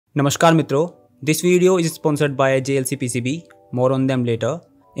Namaskar Mitro. This video is sponsored by JLC PCB. More on them later.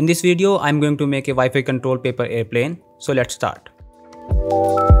 In this video, I am going to make a Wi-Fi control paper airplane. So let's start.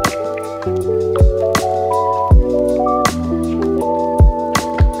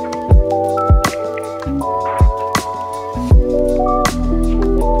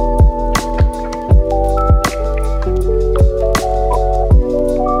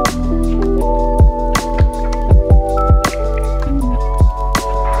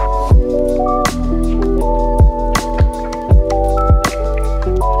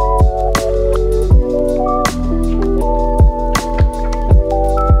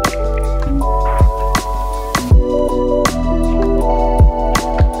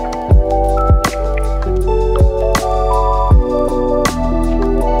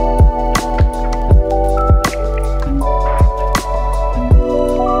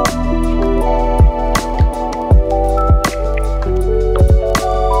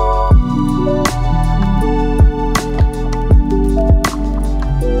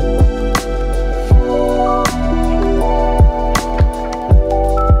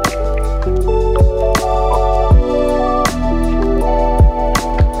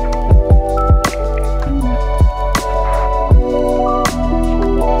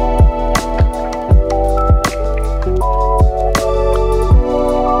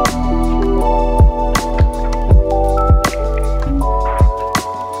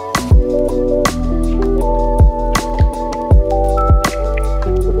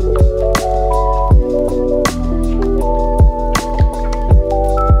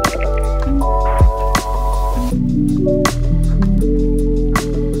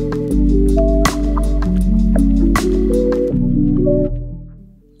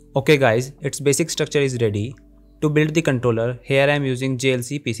 Okay guys, its basic structure is ready. To build the controller, here I am using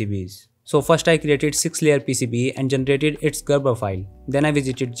JLC PCBs. So first I created 6-layer PCB and generated its Gerber file. Then I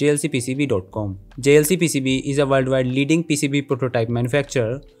visited jlcpcb.com. JLC PCB is a worldwide leading PCB prototype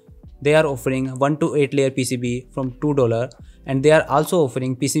manufacturer. They are offering 1 to 8 layer PCB from $2 and they are also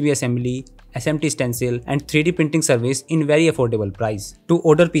offering PCB assembly, SMT stencil and 3D printing service in very affordable price. To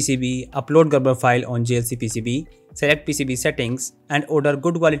order PCB, upload Gerber file on JLC PCB, select PCB settings and order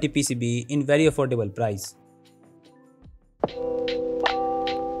good quality PCB in very affordable price.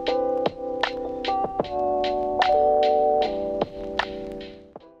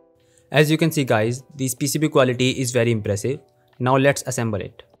 As you can see guys, this PCB quality is very impressive. Now let's assemble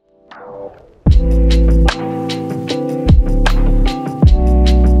it.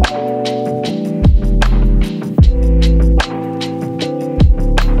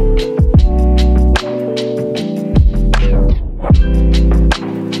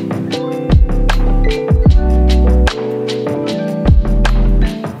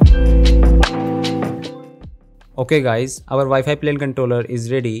 Okay guys, our Wi-Fi plane controller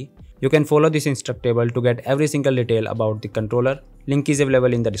is ready. You can follow this instruct table to get every single detail about the controller. Link is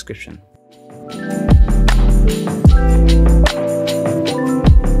available in the description.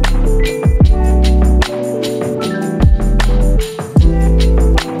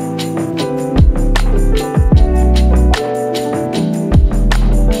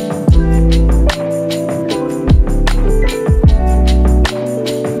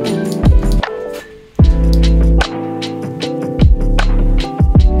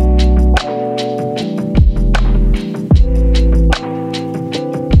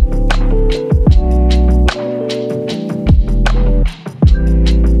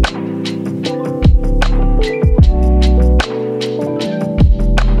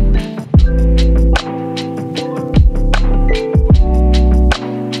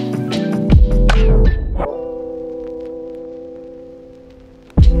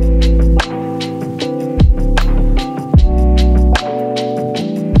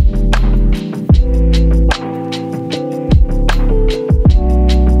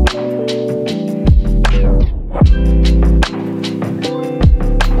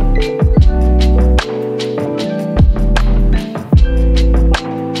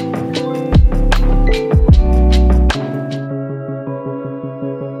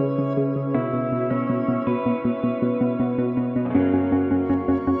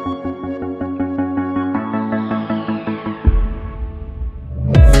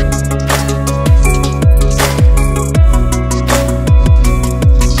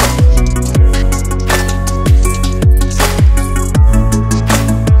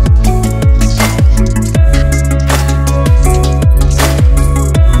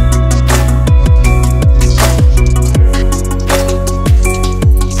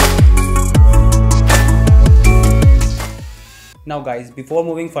 Now guys, before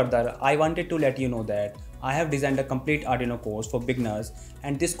moving further, I wanted to let you know that I have designed a complete Arduino course for beginners,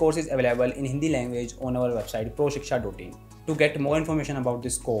 and this course is available in Hindi language on our website proshiksha.in. To get more information about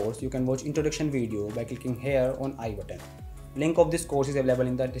this course, you can watch introduction video by clicking here on I button. Link of this course is available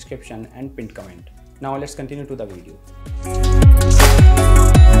in the description and pinned comment. Now let's continue to the video.